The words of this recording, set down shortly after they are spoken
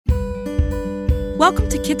Welcome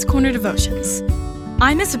to Kids Corner Devotions.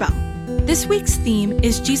 I'm Isabel. This week's theme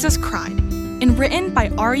is Jesus Cried, and written by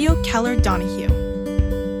Ario Keller Donahue.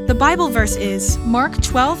 The Bible verse is Mark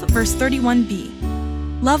 12, verse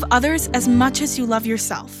 31b. Love others as much as you love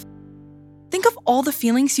yourself. Think of all the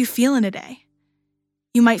feelings you feel in a day.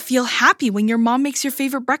 You might feel happy when your mom makes your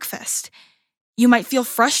favorite breakfast. You might feel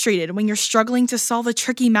frustrated when you're struggling to solve a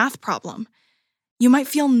tricky math problem. You might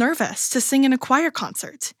feel nervous to sing in a choir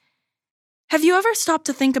concert. Have you ever stopped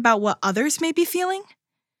to think about what others may be feeling?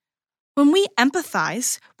 When we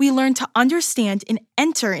empathize, we learn to understand and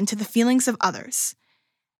enter into the feelings of others.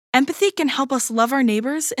 Empathy can help us love our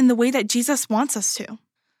neighbors in the way that Jesus wants us to.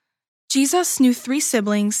 Jesus knew 3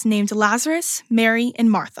 siblings named Lazarus, Mary,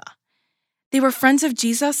 and Martha. They were friends of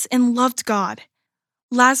Jesus and loved God.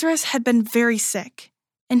 Lazarus had been very sick,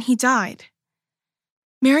 and he died.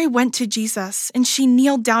 Mary went to Jesus, and she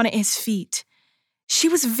kneeled down at his feet. She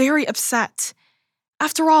was very upset.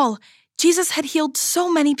 After all, Jesus had healed so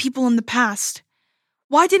many people in the past.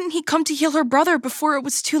 Why didn't he come to heal her brother before it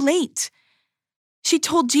was too late? She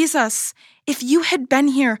told Jesus, "If you had been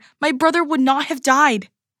here, my brother would not have died."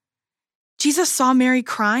 Jesus saw Mary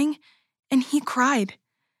crying, and he cried.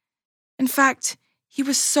 In fact, he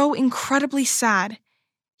was so incredibly sad,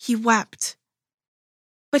 he wept.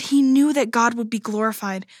 But he knew that God would be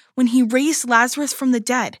glorified when he raised Lazarus from the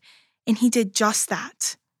dead, and he did just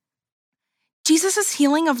that. Jesus'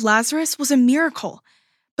 healing of Lazarus was a miracle,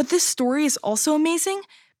 but this story is also amazing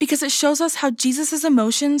because it shows us how Jesus'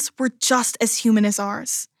 emotions were just as human as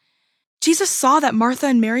ours. Jesus saw that Martha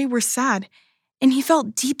and Mary were sad, and he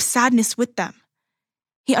felt deep sadness with them.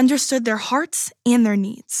 He understood their hearts and their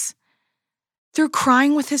needs. Through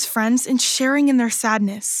crying with his friends and sharing in their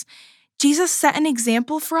sadness, Jesus set an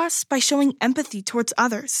example for us by showing empathy towards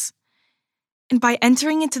others. And by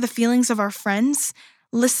entering into the feelings of our friends,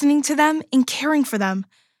 listening to them, and caring for them,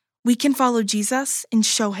 we can follow Jesus and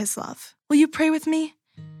show his love. Will you pray with me?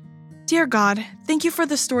 Dear God, thank you for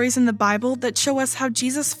the stories in the Bible that show us how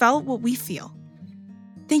Jesus felt what we feel.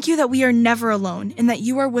 Thank you that we are never alone and that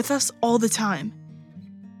you are with us all the time.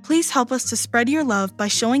 Please help us to spread your love by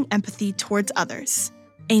showing empathy towards others.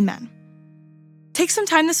 Amen. Take some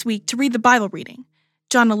time this week to read the Bible reading,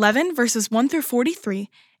 John 11, verses 1 through 43,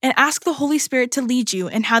 and ask the Holy Spirit to lead you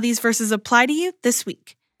in how these verses apply to you this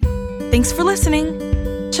week. Thanks for listening.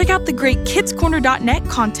 Check out the great kidscorner.net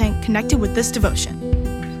content connected with this devotion.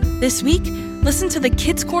 This week, listen to the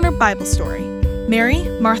Kids Corner Bible story, Mary,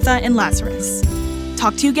 Martha, and Lazarus.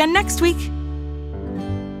 Talk to you again next week.